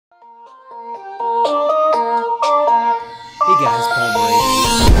guys, Palmerater.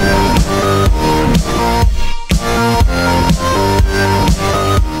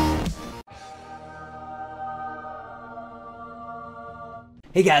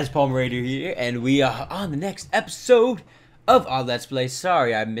 Hey guys, Palmerater here, and we are on the next episode of our Let's Play.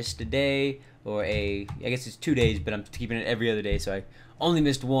 Sorry I missed a day, or I guess it's 2 days, but I'm keeping it every other day, so I only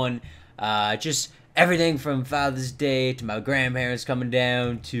missed one. Just everything from Father's Day to my grandparents coming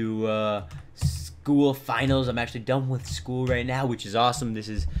down to school finals. I'm actually done with school right now, which is awesome.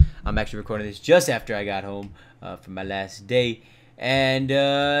 I'm actually recording this just after I got home from my last day, and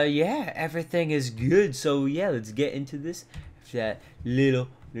yeah, everything is good. So yeah, let's get into this. After that little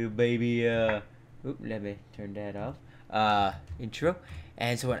baby let me turn that off intro.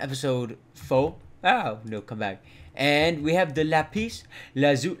 And so on episode 4, oh no, come back, and we have the lapis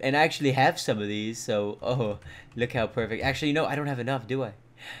lazuli, and I actually have some of these, so oh, look how perfect. Actually, no, I don't have enough, do I?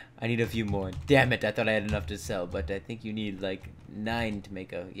 I need a few more. Damn it, I thought I had enough to sell, but I think you need like 9 to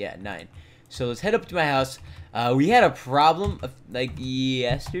make a, yeah, 9. So let's head up to my house. We had a problem like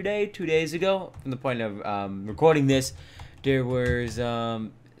yesterday, 2 days ago, from the point of recording this. There was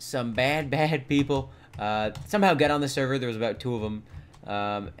some bad people somehow got on the server. There was about 2 of them,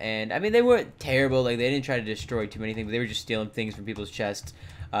 and I mean, they weren't terrible. Like, they didn't try to destroy too many things, but they were just stealing things from people's chests.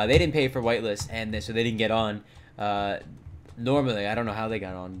 They didn't pay for whitelist, and so they didn't get on. Normally, I don't know how they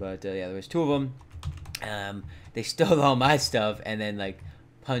got on, but yeah, there was 2 of them. They stole all my stuff and then like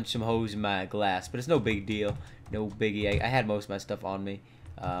punched some holes in my glass, but it's no big deal, no biggie. I had most of my stuff on me,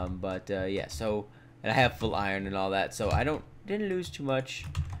 but yeah. So, and I have full iron and all that, so I didn't lose too much.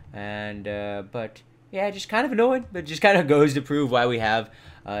 And but yeah, just kind of annoying, but just kind of goes to prove why we have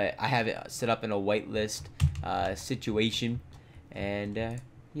I have it set up in a whitelist situation. And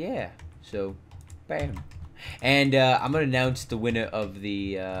yeah, so bam. And I'm gonna announce the winner of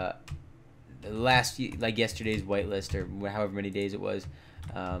the last, like yesterday's whitelist, or however many days it was.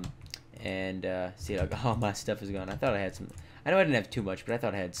 And see, like, all my stuff is gone. I thought I had some. I know I didn't have too much, but I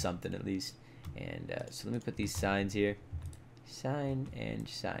thought I had something at least. And so let me put these signs here. Sign and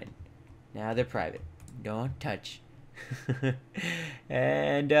sign. Now they're private. Don't touch.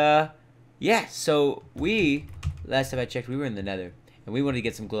 And yeah, so last time I checked, we were in the Nether, and we wanted to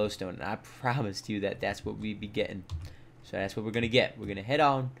get some glowstone, and I promised you that that's what we'd be getting. So that's what we're gonna get. We're gonna head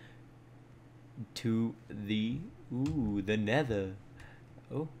on to the Nether.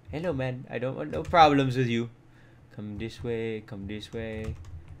 Oh, hello, man. I don't want no problems with you. Come this way. Come this way.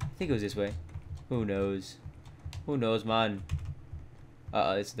 I think it was this way. Who knows? Who knows, man?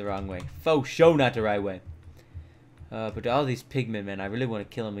 Uh-oh, it's the wrong way. Faux show, not the right way. But all these pigmen, man, I really want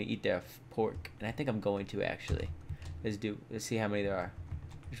to kill them and eat their pork. And I think I'm going to, actually. Let's see how many there are.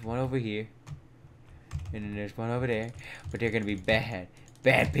 There's one over here. And then there's one over there. But they're going to be bad.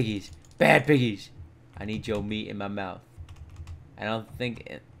 Bad piggies. Bad piggies. I need your meat in my mouth. I think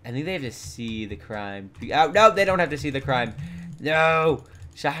they have to see the crime. Oh, no, they don't have to see the crime. No.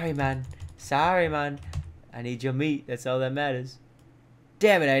 Sorry, man. Sorry, man. I need your meat. That's all that matters.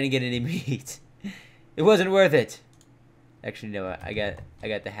 Damn it, I didn't get any meat. It wasn't worth it. Actually, no, I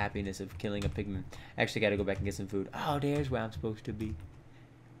got the happiness of killing a pigman. Actually, gotta go back and get some food. Oh, there's where I'm supposed to be.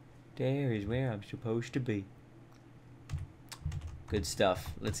 There is where I'm supposed to be. Good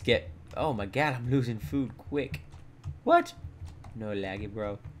stuff. Let's get... Oh my god, I'm losing food quick. What? No laggy,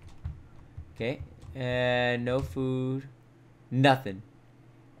 bro. Okay. And no food. Nothing.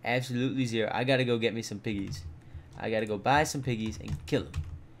 Absolutely zero. I gotta go get me some piggies. I gotta go buy some piggies and kill them.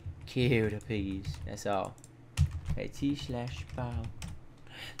 Kill the piggies. That's all. Okay, T/spawn.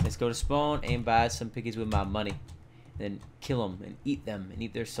 Let's go to spawn and buy some piggies with my money. And then kill them and eat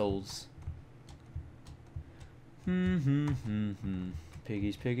their souls. Piggies,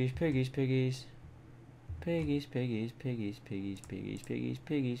 piggies, piggies, piggies. Piggies, piggies, piggies, piggies, piggies, piggies,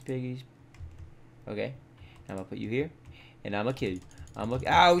 piggies, piggies. Okay. I'm gonna put you here. And I'm gonna kill you.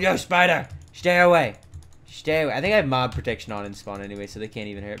 Oh, no, spider! Stay away! Stay away. I think I have mob protection on in spawn anyway, so they can't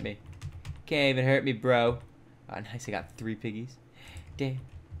even hurt me. Can't even hurt me, bro. Oh, nice. I got 3 piggies. Damn.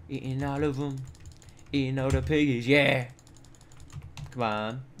 Eating all of them. Eating all the piggies. Yeah. Come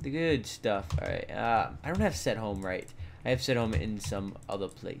on. The good stuff. Alright. I don't have set home right. I have set home in some other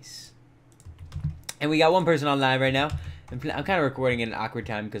place. And we got one person online right now. I'm kind of recording in an awkward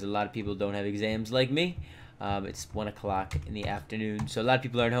time because a lot of people don't have exams like me. It's 1 o'clock in the afternoon, so a lot of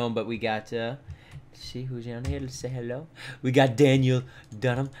people aren't home, but we got, let's see who's down here. Let's say hello. We got Daniel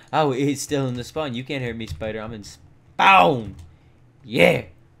Dunham. Oh, he's still in the spawn. You can't hurt me, spider. I'm in spawn. Yeah.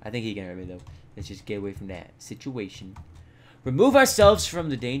 I think he can hurt me, though. Let's just get away from that situation. Remove ourselves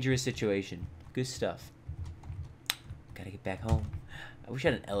from the dangerous situation. Good stuff. Gotta get back home. I wish I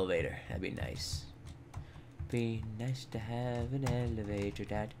had an elevator. That'd be nice. Be nice to have an elevator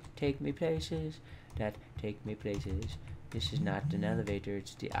that take me places, that take me places. This is not an elevator,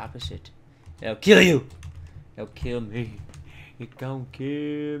 it's the opposite. It'll kill you! It'll kill me. It gon'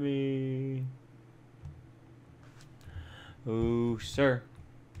 kill me. Oh, sir.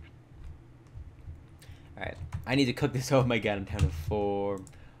 Alright, I need to cook this. Oh my god, I'm down to four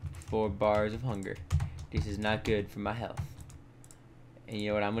bars of hunger. This is not good for my health. And you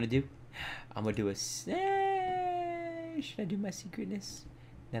know what I'm gonna do? I'm gonna do a... should I do my secretness?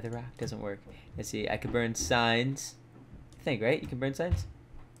 Nether rock doesn't work. Let's see, I can burn signs. I think, right? You can burn signs?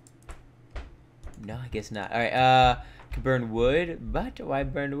 No, I guess not. Alright, can burn wood, but why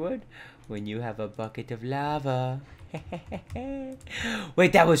burn wood? When you have a bucket of lava.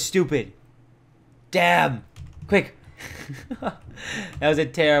 Wait, that was stupid. Damn! Quick! That was a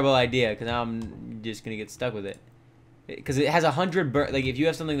terrible idea, because now I'm just gonna get stuck with it. Because it has 100 like, if you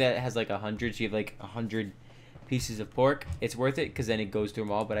have something that has like 100, so you have like 100 pieces of pork, it's worth it, because then it goes through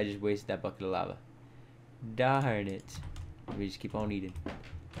them all, but I just wasted that bucket of lava. Darn it. Let me just keep on eating.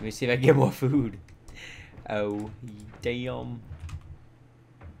 Let me see if I can get more food. Oh, damn.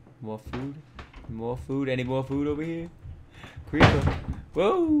 More food? More food? Any more food over here? Creeper.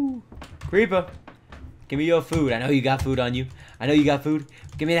 Whoa! Creeper! Give me your food. I know you got food on you. I know you got food.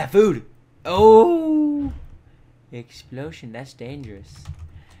 Give me that food. Oh! Explosion. That's dangerous.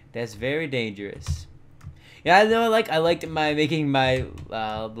 That's very dangerous. Yeah, I know. I liked making my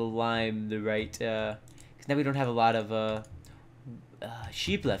the lime the right. Because now we don't have a lot of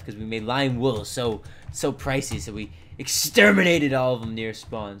sheep left because we made lime wool so pricey. So we exterminated all of them near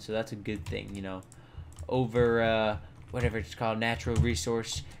spawn. So that's a good thing, you know. Over whatever it's called, natural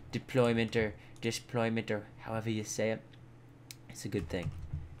resource deployment or deployment or however you say it. It's a good thing.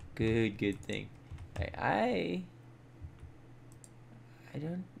 Good thing. I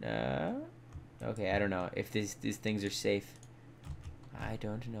don't okay, I don't know if these things are safe. I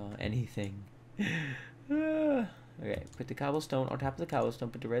don't know anything. Okay, put the cobblestone on top of the cobblestone,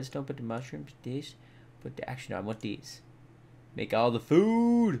 put the redstone, put the mushrooms, these, put the actually no, I want these. Make all the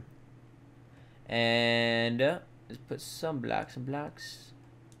food. And let's put some blocks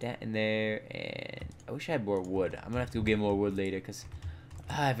that in there, and I wish I had more wood. I'm gonna have to go get more wood later because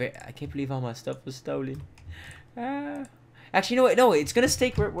I can't believe all my stuff was stolen. Actually, you know what? No, it's gonna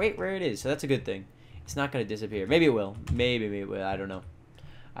stay right where it is, so that's a good thing. It's not gonna disappear. Maybe it will. Maybe it will. I don't know.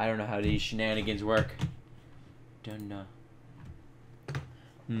 I don't know how these shenanigans work. Don't know.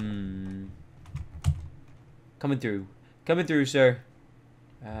 Coming through, sir.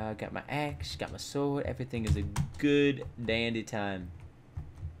 Got my axe, got my sword. Everything is a good dandy time.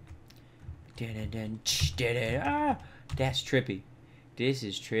 Ah, that's trippy. This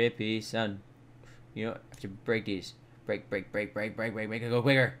is trippy, son. You know, I have to break these. Break, make it go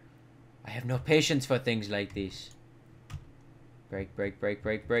quicker. I have no patience for things like this. Break. I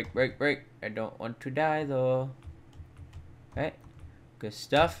don't want to die though. Right? Good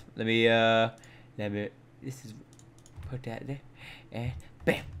stuff. Let me this is put that there. And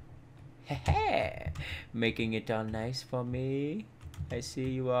bam. Making it all nice for me. I see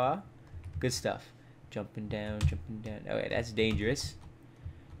you are. Good stuff. Jumping down. Okay, that's dangerous.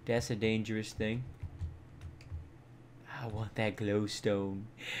 That's a dangerous thing. I want that glowstone.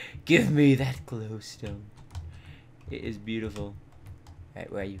 Give me that glowstone. It is beautiful.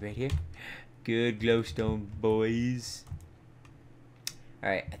 Alright, where are you? Right here? Good glowstone, boys.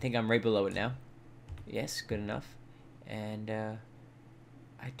 Alright, I think I'm right below it now. Yes, good enough. And, I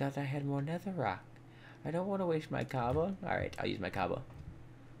thought I had more nether rock. I don't want to waste my cobble. Alright, I'll use my cobble.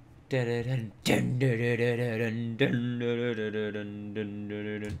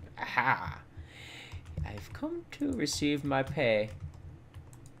 Aha! I've come to receive my pay.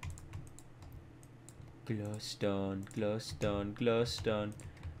 Glowstone.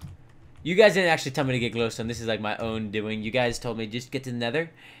 You guys didn't actually tell me to get glowstone. This is like my own doing. You guys told me just get to the nether,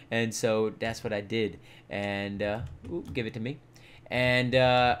 and so that's what I did. And ooh, give it to me. And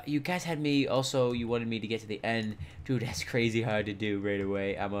you guys had me also. You wanted me to get to the end, dude. That's crazy hard to do right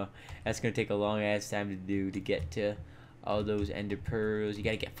away. That's gonna take a long ass time to do to get to all those ender pearls. You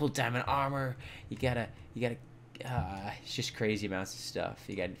gotta get full diamond armor. You gotta. It's just crazy amounts of stuff.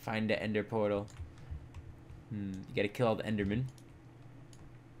 You gotta find the ender portal. You gotta kill all the endermen.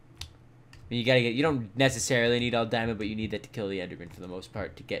 You don't necessarily need all diamond, but you need that to kill the enderman for the most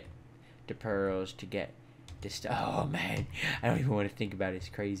part to get the pearls, to get this stuff. Oh man, I don't even want to think about it. It's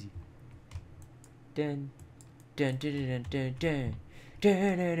crazy. Alright,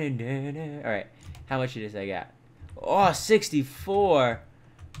 how much of this I got? Oh, 64.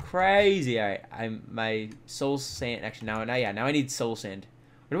 Crazy. Alright, my soul sand. Actually, now I need soul sand.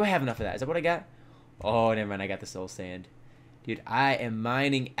 Or do I have enough of that? Is that what I got? Oh, never mind. I got the soul sand. Dude, I am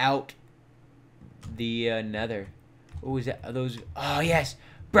mining out the nether. Oh, is that those? Oh, yes.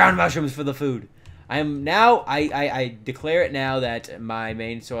 Brown mushrooms for the food. I am now, I declare it now that my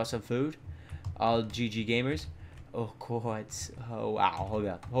main source of food, all GG gamers. Oh, quartz. Oh, wow. Hold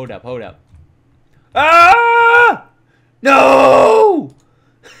up. Hold up. Hold up. Ah! No!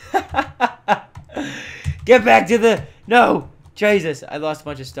 Get back to the... No! Jesus, I lost a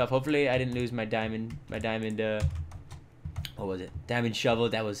bunch of stuff. Hopefully, I didn't lose my diamond, what was it? Diamond shovel.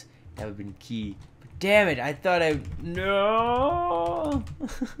 That would have been key. But damn it, I thought I... No!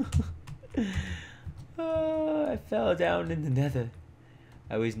 Oh, I fell down in the nether.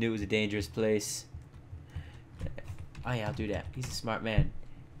 I always knew it was a dangerous place. Oh yeah, I'll do that. He's a smart man.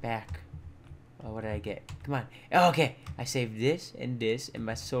 Back. Oh, what did I get? Come on. Oh, okay. I saved this and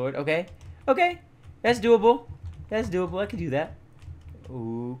my sword. Okay. Okay. That's doable. That's doable. I can do that.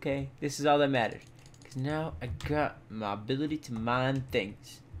 Okay. This is all that matters. Because now I got my ability to mine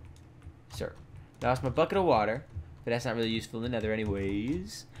things. Sir. Lost my bucket of water. But that's not really useful in the nether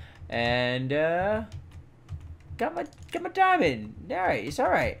anyways. And, got my diamond. Alright. It's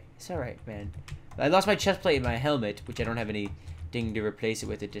alright. It's alright, man. I lost my chest plate and my helmet, which I don't have anything to replace it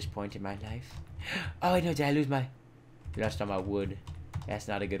with at this point in my life. Oh, no, did I lose my... Lost all my wood. That's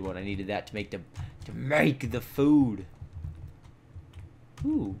not a good one. I needed that to make the food.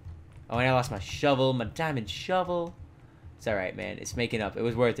 Ooh. Oh, and I lost my shovel, my diamond shovel. It's alright, man. It's making up. It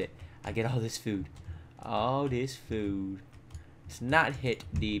was worth it. I get all this food. All this food. Let's not hit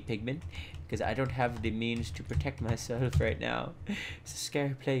the pigmen, because I don't have the means to protect myself right now. It's a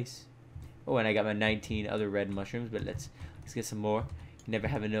scary place. Oh, and I got my 19 other red mushrooms, but let's get some more. You never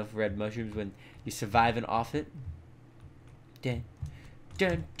have enough red mushrooms when you're surviving off it. Dun,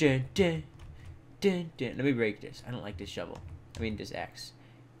 dun, dun, dun, dun, dun. Let me break this. I don't like this shovel. I mean this axe.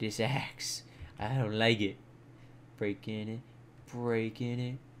 This axe. I don't like it. Breaking it, breaking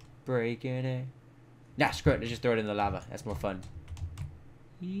it, breaking it. Nah, screw it. Let's just throw it in the lava. That's more fun.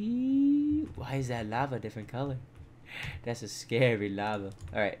 Why is that lava a different color? That's a scary lava.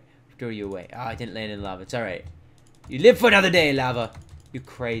 Alright. Throw you away. Oh, I didn't land in lava. It's alright. You live for another day, lava. You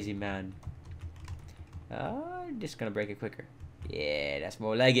crazy man. I'm just gonna break it quicker. Yeah, that's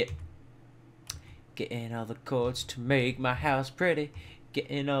more like it. Getting all the quartz to make my house pretty.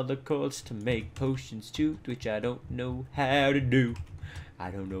 Getting all the quartz to make potions too, which I don't know how to do. I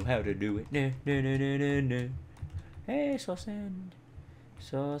don't know how to do it. No, no, no, no, no, no. Hey, soul sand.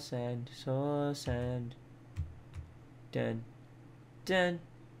 Soul sand. Soul sand. Dun. Dun.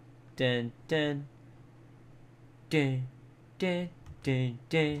 Dun, dun, dun, dun, dun,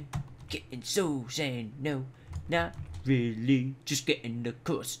 dun. Getting soul sand, no, not really. Just getting the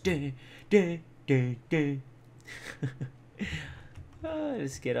quartz, dun, dun, dun, dun. Oh,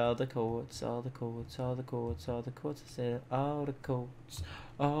 let's get all the quartz, all the quartz, all the quartz, all the quartz. I said all the quartz,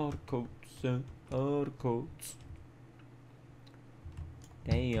 all the quartz, all the quartz.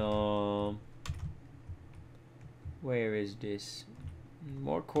 Damn. Where is this?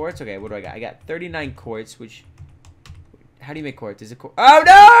 More quartz? Okay, what do I got? I got 39 quartz, which... How do you make quartz? Is it quartz? Oh,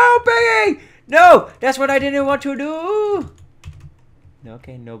 no! Piggy! No! That's what I didn't want to do!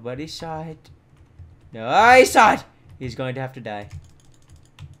 Okay, nobody saw it. No, I saw it! He's going to have to die.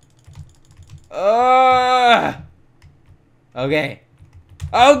 Okay.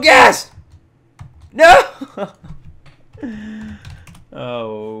 Oh, gas! No!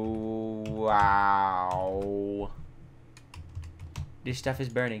 Oh, wow. This stuff is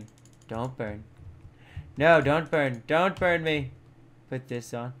burning. Don't burn. No, don't burn. Don't burn me. Put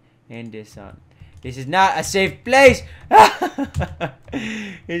this on and this on. This is not a safe place.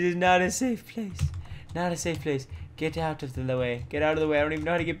 This is not a safe place. Not a safe place. Get out of the way. Get out of the way. I don't even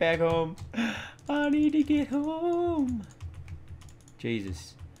know how to get back home. I need to get home.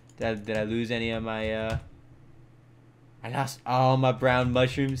 Jesus. Did I lose any of my, I lost all my brown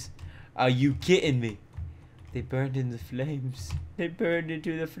mushrooms. Are you kidding me? They burned in the flames. They burned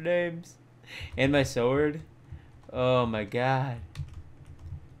into the flames. And my sword. Oh my god.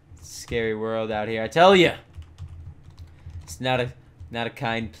 Scary world out here, I tell you. It's not a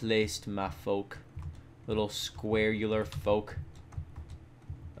kind place to my folk. Little squarular folk.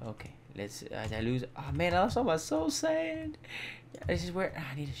 Okay, let's. Did I lose? Oh man, I lost all my soul sand. This is where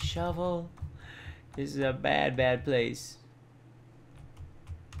I need a shovel. This is a bad place.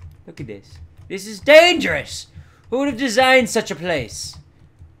 Look at this. This is dangerous! Who would have designed such a place?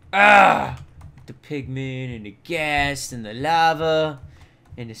 Ah! The pigmen and the gas and the lava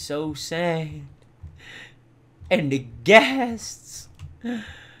and the soul sand and the ghasts.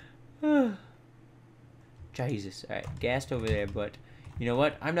 Jesus. Alright, ghast over there, but you know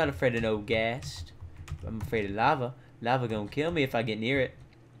what? I'm not afraid of no ghast. I'm afraid of lava. Lava gonna kill me if I get near it.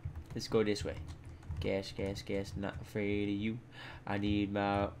 Let's go this way. Gas, gas, gas. Not afraid of you. I need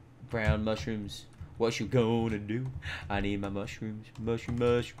my brown mushrooms. What you gonna do? I need my mushrooms.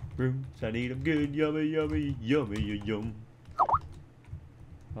 Mushrooms. I need them good. Yummy, yummy, yummy, yum.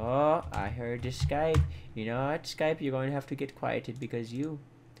 Oh, I heard the Skype. You know what, Skype? You're going to have to get quieted because you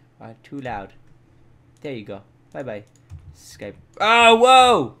are too loud. There you go. Bye-bye, Skype. Oh,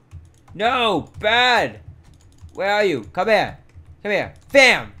 whoa! No! Bad! Where are you? Come here. Come here.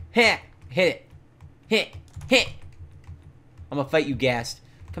 Bam! Hit! Hit it. Hit! Hit! I'm gonna fight you, Ghast.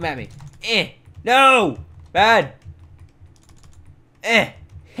 Come at me. No! Bad!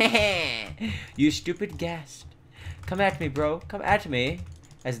 You stupid Ghast. Come at me, bro. Come at me,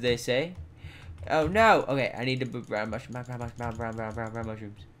 as they say. Oh no! Okay, I need to brown mushrooms. Brown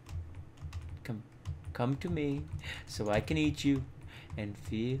mushrooms. Come to me, so I can eat you and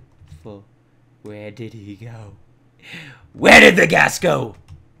feel full. Where did he go? Where did the gas go?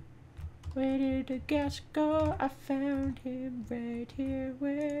 Where did the gas go? I found him right here.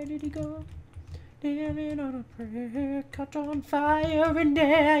 Where did he go? Living on a prayer, caught on fire in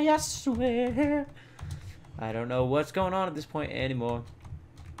there, I swear. I don't know what's going on at this point anymore.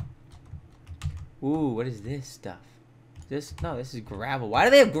 Ooh, what is this stuff? This is gravel. Why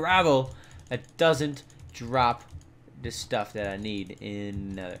do they have gravel that doesn't drop the stuff that I need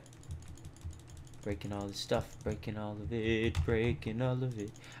in Nether? Breaking all this stuff, breaking all of it, breaking all of it.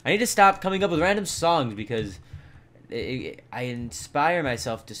 I need to stop coming up with random songs because I inspire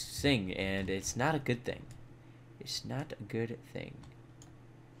myself to sing, and it's not a good thing. It's not a good thing.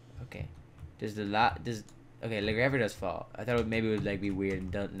 Okay. Okay, the gravity does fall. I thought maybe it would like be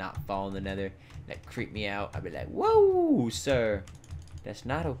weird and not fall in the Nether. That creep me out. I'd be like, whoa, sir. That's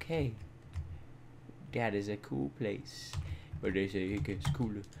not okay. That is a cool place. But they say it gets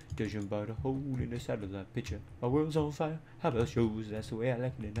cooler. Judging by the hole in the satellite picture. My world's on fire. How about shows? That's the way I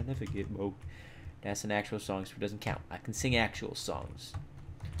like it and I never get bored. That's an actual song, so it doesn't count. I can sing actual songs.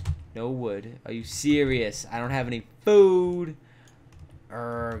 No wood. Are you serious? I don't have any food.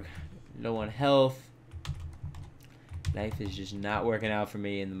 Low on health. Life is just not working out for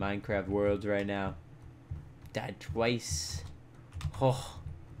me in the Minecraft world right now. Died twice. Oh.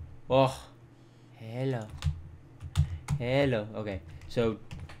 Oh. Hello. Hello. Okay. So,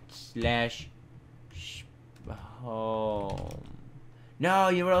 slash home. No,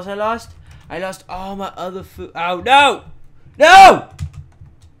 you know what else I lost? I lost all my other food. Oh, no! No!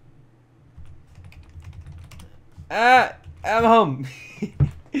 I'm home.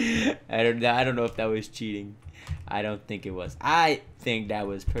 I don't know if that was cheating. I don't think it was. I think that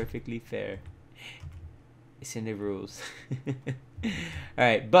was perfectly fair. It's in the rules.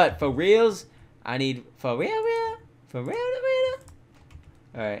 Alright, but for reals, I need for real.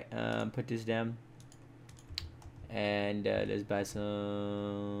 Alright, put this down. And let's buy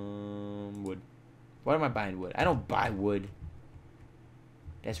some wood. Why am I buying wood? I don't buy wood.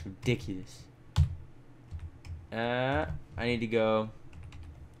 That's ridiculous. I need to go.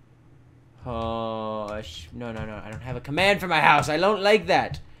 Oh, no. I don't have a command for my house. I don't like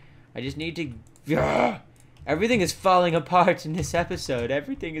that. I just need to. Everything is falling apart in this episode.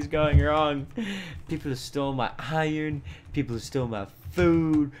 Everything is going wrong. People have stolen my iron. People have stolen my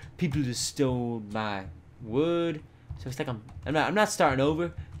food. People have stolen my wood. So it's like I'm not starting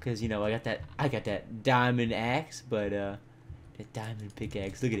over because you know I got that diamond axe, but that diamond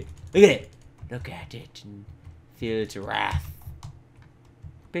pickaxe. Look at it. Look at it. Look at it and feel its wrath.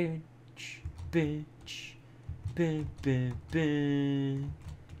 Bitch.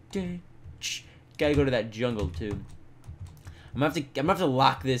 Gotta go to that jungle too. I'm gonna have to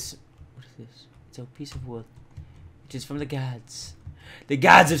lock this. What is this? It's a piece of wood. It is from the gods. The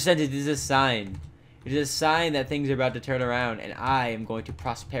gods have sent it. It is a sign. It is a sign that things are about to turn around, and I am going to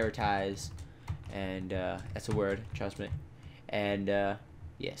prosperitize. And that's a word, trust me. And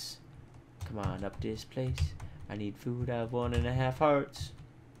yes, come on up this place. I need food. I have 1.5 hearts.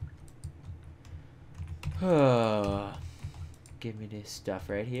 Give me this stuff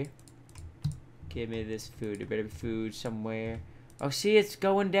right here. Give me this food. There better be food somewhere. Oh, see, it's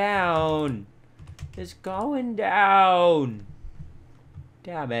going down. It's going down.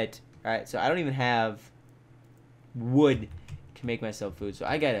 Damn it. Alright, so I don't even have wood to make myself food. So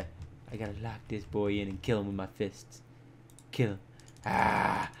I gotta lock this boy in and kill him with my fists. Kill him.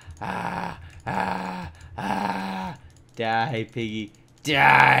 Die, piggy.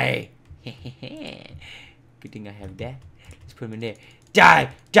 Die. Good thing I have that. Let's put him in there. Die!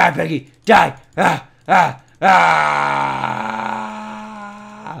 Die, Piggy! Die!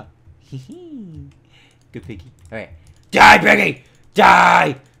 Good piggy. Alright. Die, Piggy!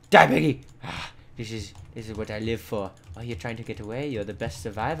 Die! Die, Piggy! This is what I live for. Oh, you're trying to get away? You're the best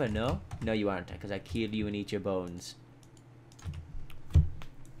survivor, no? No, you aren't, because I kill you and eat your bones.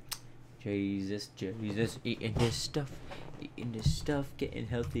 Jesus, Jesus, eating this stuff, getting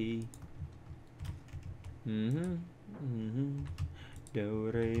healthy.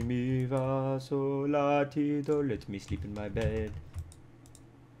 Do, re, mi, fa, sol, la, ti, do. Let me sleep in my bed.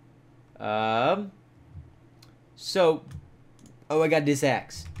 So, oh, I got this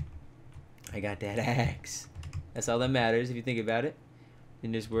axe. I got that axe. That's all that matters if you think about it.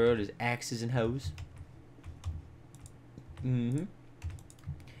 In this world, is axes and hoes.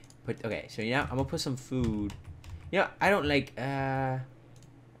 But okay, so now I'm gonna put some food. You know, I don't like. I'm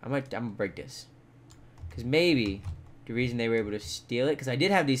gonna break this, cause maybe the reason they were able to steal it, cause I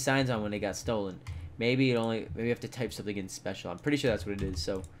did have these signs on when they got stolen. Maybe maybe you have to type something in special. I'm pretty sure that's what it is.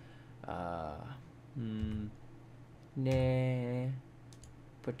 So, nah.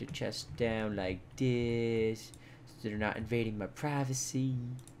 Put the chest down like this, so they're not invading my privacy.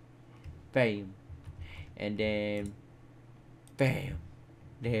 Bam, and then, bam.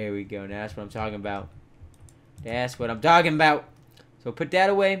 There we go. Now that's what I'm talking about. That's what I'm talking about. So put that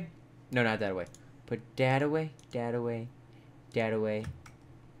away. No, not that away. Put that away. That away. That away.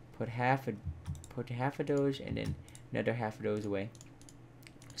 Put half of those, and then another half of those away.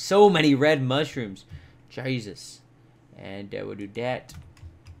 So many red mushrooms. Jesus. And we'll do that.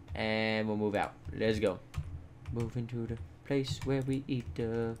 And we'll move out. Let's go. Move into the place where we eat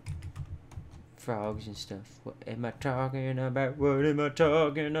the frogs and stuff. What am I talking about? What am I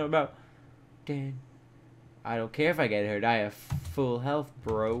talking about? Then I don't care if I get hurt. I have full health,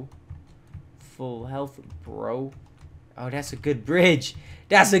 bro. Full health, bro. Oh, that's a good bridge.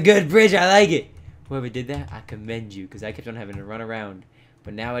 That's a good bridge. I like it. Whoever did that, I commend you, because I kept on having to run around.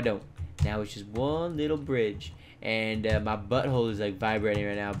 But now I don't. Now it's just one little bridge. And my butthole is like vibrating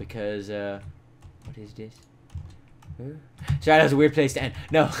right now because, what is this? Sorry, that was a weird place to end.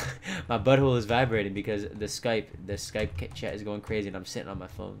 No, my butthole is vibrating because the Skype chat is going crazy and I'm sitting on my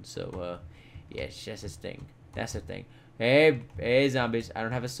phone. So, yeah, it's just this thing. That's the thing. Hey, zombies! I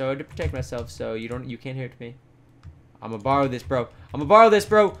don't have a sword to protect myself, so you can't hurt me. I'm gonna borrow this, bro.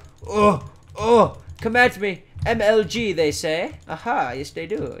 Oh, come at me. MLG, they say. Aha, yes they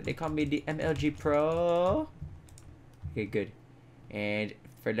do. They call me the MLG Pro. Okay, good. And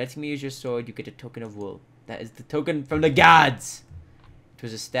for letting me use your sword, you get a token of wool. That is the token from the gods. It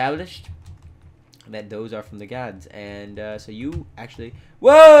was established that those are from the gods. And so you actually...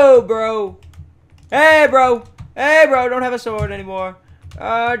 Whoa, bro! Hey, bro! Hey, bro, don't have a sword anymore.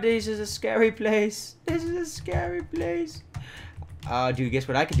 This is a scary place. This is a scary place. Dude, guess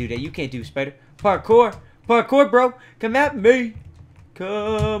what I can do that you can't do, Spider? Parkour! Parkour, bro! Come at me!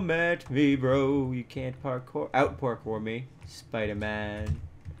 Come at me, bro. You can't out-parkour me. Spider-Man.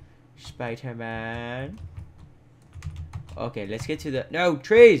 Spider-Man. Okay, let's get to the... No,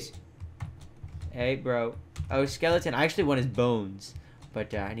 trees! Hey, bro. Oh, skeleton. I actually want his bones.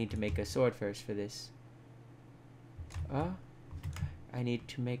 But I need to make a sword first for this. I need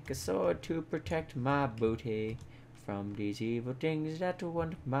to make a sword to protect my booty from these evil things that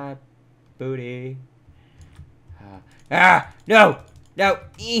want my booty. No! No!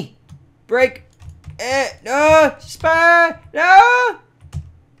 Break! No! Spy! No!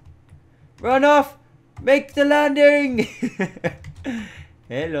 Run off! Make the landing!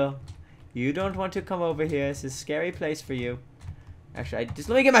 Hello. You don't want to come over here. It's a scary place for you. Actually, just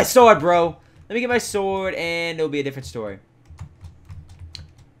let me get my sword, bro. Let me get my sword, and it'll be a different story.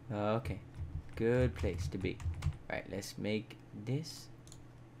 Okay. Good place to be. Alright, let's make this.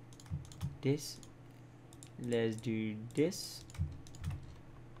 This. Let's do this.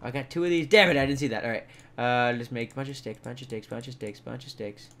 I got 2 of these. Damn it, I didn't see that. Alright. Let's make a bunch of sticks, bunch of sticks, bunch of sticks, bunch of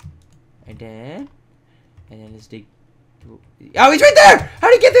sticks. And then let's dig. Oh, he's right there! How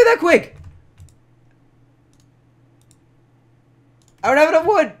did he get there that quick? I don't have enough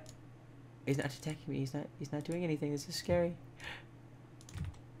wood. He's not attacking me. He's not doing anything. This is scary.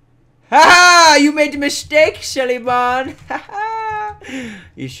 Ha! You made a mistake, silly man.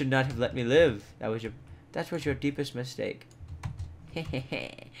 You should not have let me live. That was your deepest mistake. I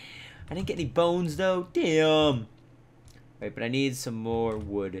didn't get any bones though. Damn. Right, but I need some more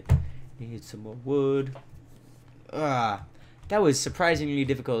wood. That was surprisingly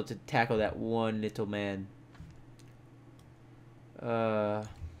difficult to tackle that one little man.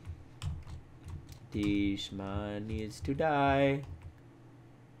 This man needs to die.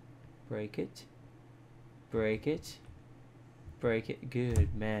 Break it. Break it. Break it.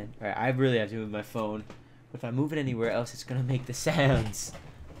 Good, man. Alright, I really have to move my phone. But if I move it anywhere else, it's gonna make the sounds.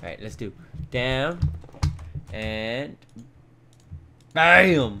 Alright, let's do down. And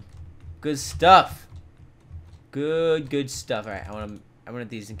bam! Good stuff. Good stuff. All right, I want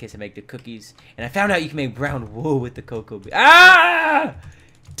these in case I make the cookies. And I found out you can make brown wool with the cocoa bean. Ah!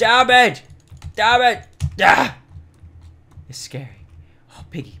 Damn it! Damn it! Ah! It's scary. Oh,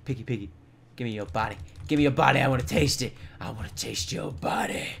 Piggy. Give me your body. Give me your body. I want to taste it. I want to taste your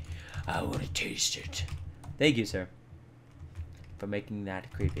body. I want to taste it. Thank you, sir, for making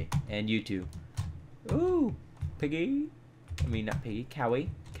that creepy. And you too. Ooh, Piggy. I mean, not Piggy.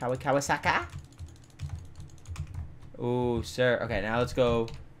 Kawasaka. Ooh, sir. Okay, now let's go.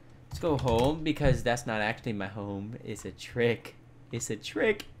 Let's go home because that's not actually my home. It's a trick. It's a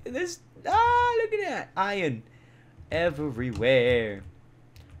trick. This. Ah, look at that iron everywhere.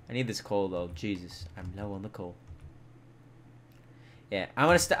 I need this coal though. Jesus, I'm low on the coal. Yeah,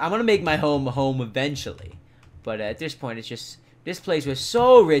 I'm gonna make my home eventually, but at this point, it's just this place was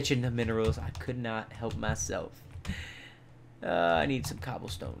so rich in the minerals, I could not help myself. I need some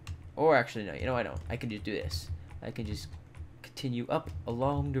cobblestone, or actually no, you know I don't. I can just do this. I can just continue up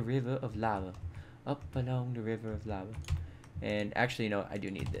along the river of lava, up along the river of lava, and actually no, I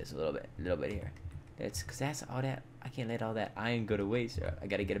do need this a little bit here. That's because that's all that. I can't let all that iron go to waste. I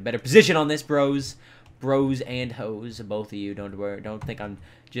gotta get a better position on this, bros and hoes, both of you. Don't worry. Don't think I'm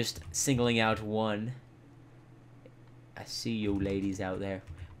just singling out one. I see you ladies out there,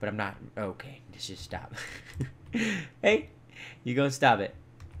 but I'm not. Okay, just stop. Hey, you gonna stop it?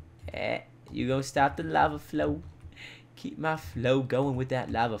 You gonna stop the lava flow? Keep my flow going with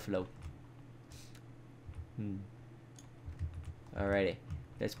that lava flow. Alrighty,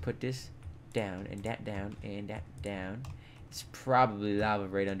 let's put this down and that down and that down. It's probably lava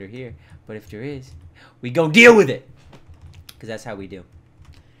right under here, but if there is, we gonna deal with it, because that's how we do.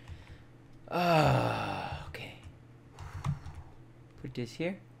 Okay. Put this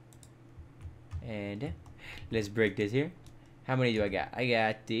here, and let's break this here. How many do I got? I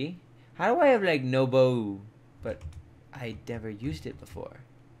got the. How do I have like no bow, but I never used it before?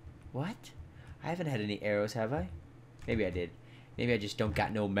 What? I haven't had any arrows, have I? Maybe I did. Maybe I just don't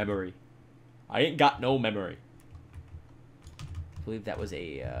got no memory. I ain't got no memory. I believe that was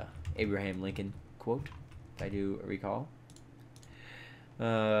a Abraham Lincoln quote, if I do recall.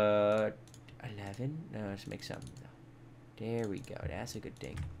 11. No, let's make some. There we go. That's a good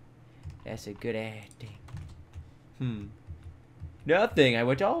thing. That's a good thing. Nothing. I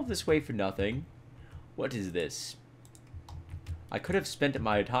went all this way for nothing. What is this? I could have spent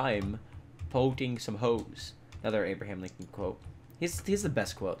my time poking some hoes. Another Abraham Lincoln quote. He's the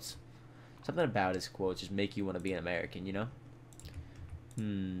best quotes. Something about his quotes just make you want to be an American, you know?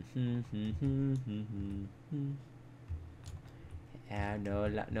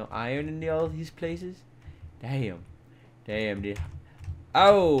 No iron in all these places. Damn, dude.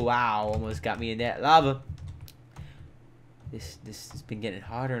 Oh wow, almost got me in that lava. This has been getting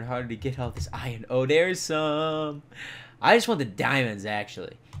harder and harder to get all this iron. Oh, there's some. I just want the diamonds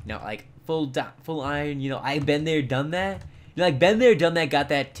actually. You know, like full iron. You know, I've been there, done that. You know, like been there, done that. Got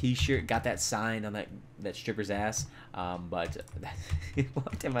that T-shirt, got that sign on that stripper's ass. But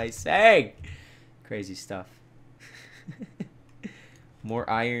what am I saying? Crazy stuff. More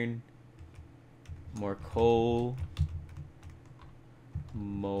iron, more coal,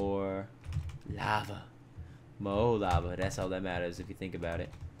 more lava. More lava. That's all that matters if you think about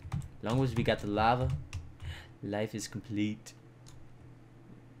it. As long as we got the lava, life is completely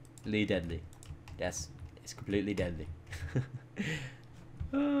deadly. It's completely deadly.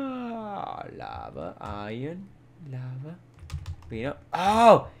 Lava, iron, lava. But you know,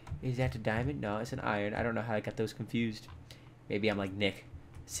 oh, is that the diamond? No, it's an iron. I don't know how I got those confused. Maybe I'm like Nick,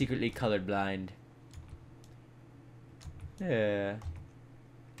 secretly colorblind. Yeah.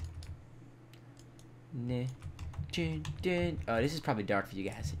 Oh, this is probably dark for you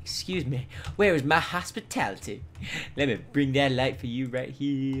guys. Excuse me. Where is my hospitality? Let me bring that light for you right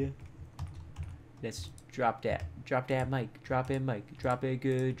here. Let's drop that. Drop that mic. Drop it, mic. Drop it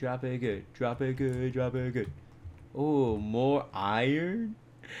good. Drop it good. Drop it good. Drop it good. Oh, more iron?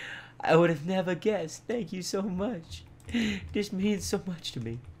 I would have never guessed. Thank you so much. This means so much to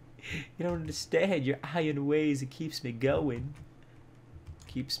me. You don't understand your iron ways. It keeps me going.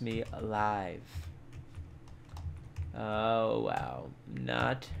 Keeps me alive. Oh wow,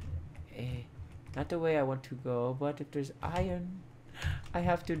 not the way I want to go, but if there's iron, I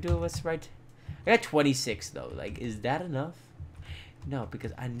have to do what's right. I got 26 though. Like, is that enough? No,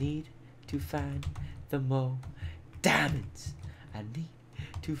 because I need to find the more diamonds. I need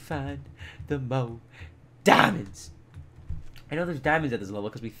to find the more diamonds. I know there's diamonds at this level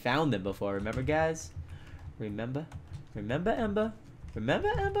because we found them before. Remember, guys? Remember? Remember, Ember?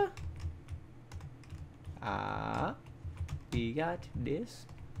 Remember, Ember? We got this.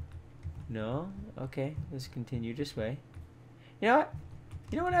 No? Okay, let's continue this way. You know what?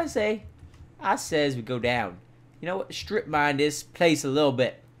 You know what I say? I says we go down. You know what? Strip mine this place a little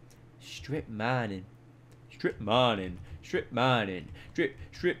bit. Strip mining. Strip mining. Strip mining.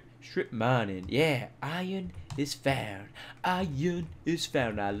 Strip mining. Yeah, iron is found. Iron is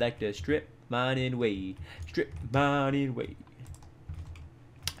found. I like the strip mining way. Strip mining way.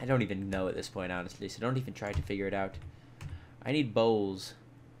 I don't even know at this point, honestly, so don't even try to figure it out. I need bowls.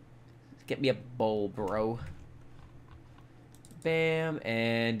 Get me a bowl, bro. Bam,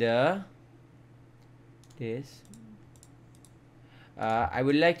 and this. I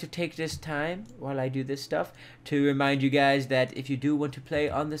would like to take this time while I do this stuff to remind you guys that if you do want to play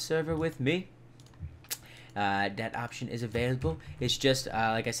on the server with me, that option is available. It's just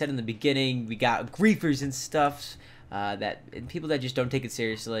like I said in the beginning, we got griefers and stuff and people that just don't take it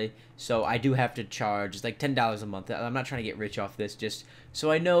seriously. So I do have to charge. It's like $10 a month. I'm not trying to get rich off this, just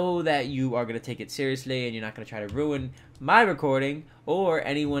so I know that you are gonna take it seriously and you're not gonna try to ruin my recording or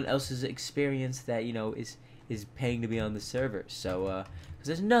anyone else's experience that is paying to be on the server. So because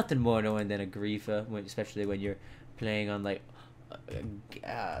there's nothing more annoying than a griefer, especially when you're playing on like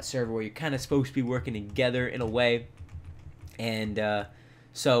a server where you're kind of supposed to be working together in a way. And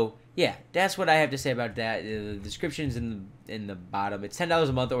so yeah, that's what I have to say about that. The description's in the bottom. It's $10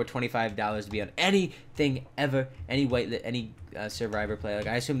 a month or $25 to be on anything ever, any server I ever play. Like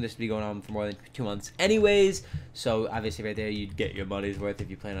I assume this will be going on for more than 2 months, anyways. So obviously, right there, you'd get your money's worth if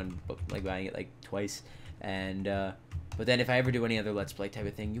you plan on like buying it like twice. And but then if I ever do any other Let's Play type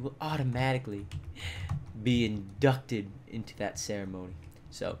of thing, you will automatically be inducted into that ceremony.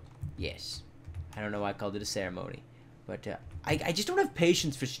 So yes, I don't know why I called it a ceremony, but I just don't have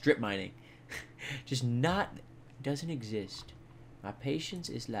patience for strip mining. Just doesn't exist. My patience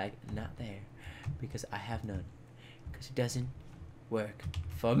is like not there because I have none, because it doesn't work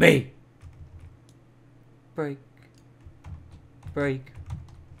for me. Break.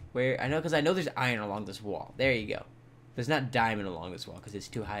 Where I know, because I know there's iron along this wall. There you go. There's not diamond along this wall because it's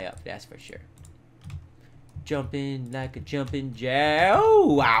too high up. That's for sure. Jumping like a jumping jack.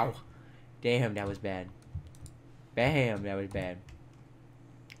 Oh wow! Damn, that was bad. Bam, that was bad.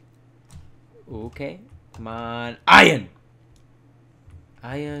 Okay, come on, iron.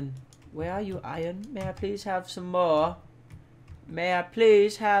 Iron, where are you, iron? May I please have some more? May I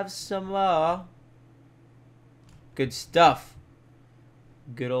please have some more? Good stuff.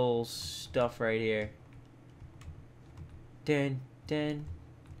 Good old stuff right here. Dun dun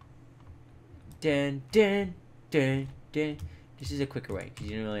dun dun dun dun. This is a quicker way because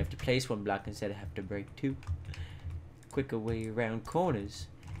you don't only have to place one block instead of have to break two. Quicker way around corners.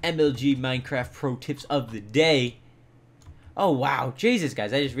 MLG Minecraft pro tips of the day. Oh wow, Jesus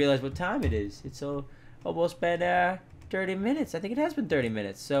guys, I just realized what time it is. It's almost been 30 minutes. I think it has been 30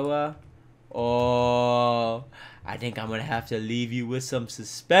 minutes. So oh, I think I'm gonna have to leave you with some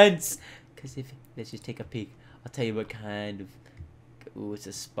suspense. Cause let's just take a peek. I'll tell you what kind of. Ooh, it's a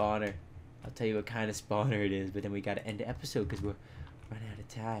spawner. I'll tell you what kind of spawner it is. But then we gotta end the episode because we're running out of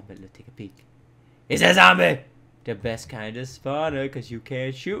time. But let's take a peek. It's a zombie. The best kind of spawner because you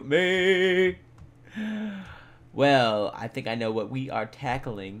can't shoot me. Well, I think I know what we are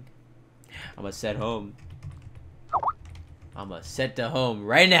tackling. I'm gonna set home. I'm gonna set to home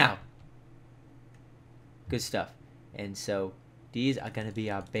right now. Good stuff. And so these are gonna be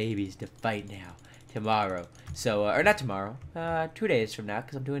our babies to fight now tomorrow. So or not tomorrow, 2 days from now,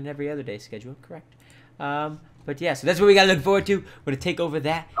 because I'm doing an every other day schedule. Correct. But yeah, so that's what we gotta look forward to. We're gonna take over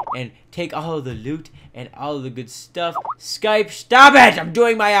that and take all of the loot and all of the good stuff. Skype, stop it! I'm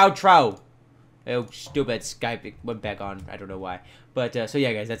doing my outro. Oh, stupid Skype, it went back on. I don't know why. But so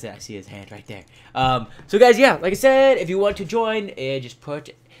yeah, guys, that's it. I see his hand right there. So guys, yeah, like I said, if you want to join, just put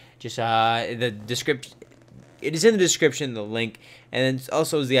the description. It is in the description, the link, and then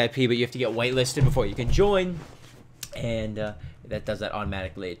also is the IP. But you have to get whitelisted before you can join, and that does that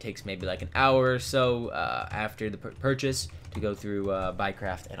automatically. It takes maybe like an hour or so after the purchase to go through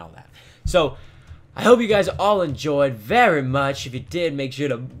Bycraft and all that. So I hope you guys all enjoyed very much. If you did, make sure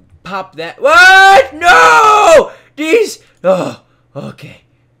to pop that. What? No! These. Oh, okay.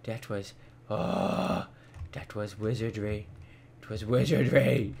 That was wizardry. It was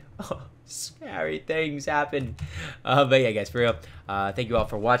wizardry. Oh, scary things happen. But yeah, guys, for real. Thank you all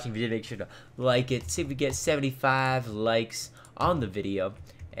for watching. If you did, make sure to like it. See if we get 75 likes on the video.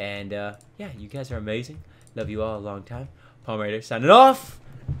 And yeah, you guys are amazing. Love you all a long time. Palmerater signing off.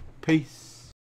 Peace.